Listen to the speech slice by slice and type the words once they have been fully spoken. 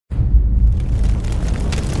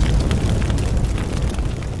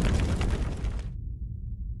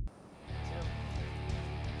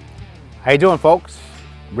How you doing, folks?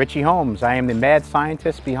 Richie Holmes. I am the mad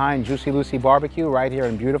scientist behind Juicy Lucy BBQ right here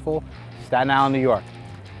in beautiful Staten Island, New York.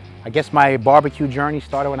 I guess my barbecue journey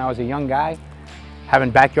started when I was a young guy,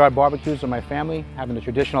 having backyard barbecues with my family, having the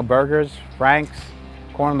traditional burgers, franks,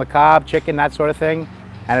 corn on the cob, chicken, that sort of thing.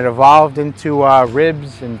 And it evolved into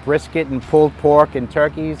ribs and brisket and pulled pork and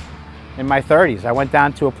turkeys in my 30s. I went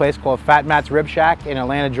down to a place called Fat Matt's Rib Shack in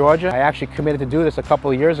Atlanta, Georgia. I actually committed to do this a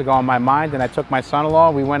couple of years ago on my mind, and I took my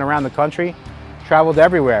son-in-law. We went around the country, traveled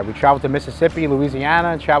everywhere. We traveled to Mississippi,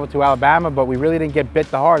 Louisiana, traveled to Alabama, but we really didn't get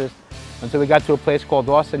bit the hardest until we got to a place called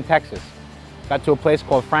Austin, Texas. Got to a place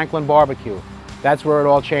called Franklin Barbecue. That's where it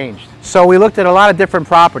all changed. So we looked at a lot of different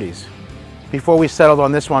properties before we settled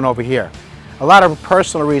on this one over here. A lot of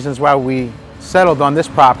personal reasons why we settled on this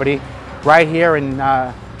property right here in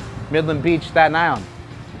Midland Beach, Staten Island.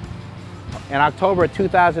 In October of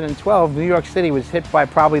 2012, New York City was hit by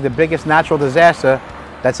probably the biggest natural disaster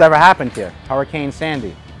that's ever happened here, Hurricane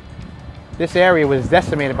Sandy. This area was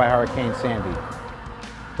decimated by Hurricane Sandy.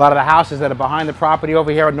 A lot of the houses that are behind the property over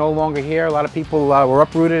here are no longer here. A lot of people were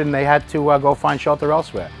uprooted and they had to go find shelter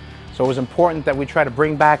elsewhere. So it was important that we try to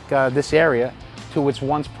bring back this area to its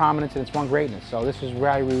once prominence and its one greatness. So this is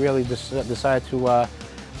why we really decided to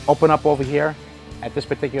open up over here at this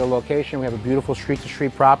particular location. We have a beautiful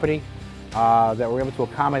street-to-street property that we're able to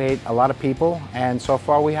accommodate a lot of people, and so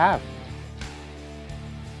far we have.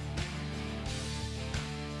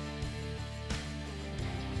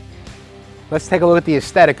 Let's take a look at the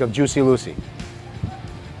aesthetic of Juicy Lucy.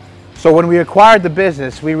 So when we acquired the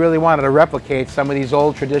business, we really wanted to replicate some of these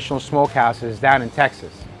old traditional smokehouses down in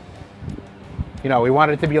Texas. You know, we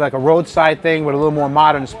wanted it to be like a roadside thing with a little more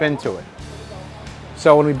modern spin to it.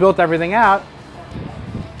 So when we built everything out,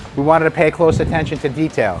 we wanted to pay close attention to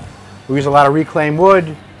detail. We used a lot of reclaimed wood,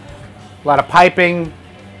 a lot of piping,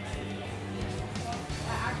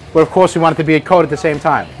 but of course we wanted it to be a coat at the same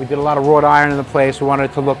time. We did a lot of wrought iron in the place. We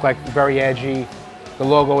wanted it to look like very edgy. The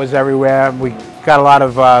logo is everywhere. We got a lot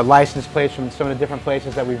of license plates from some of the different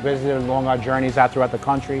places that we visited along our journeys out throughout the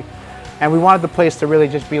country. And we wanted the place to really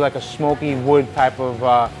just be like a smoky wood type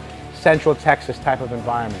of Central Texas type of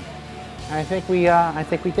environment. And I think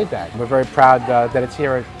we did that. We're very proud that it's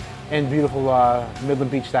here in beautiful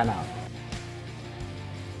Midland Beach, Staten Island.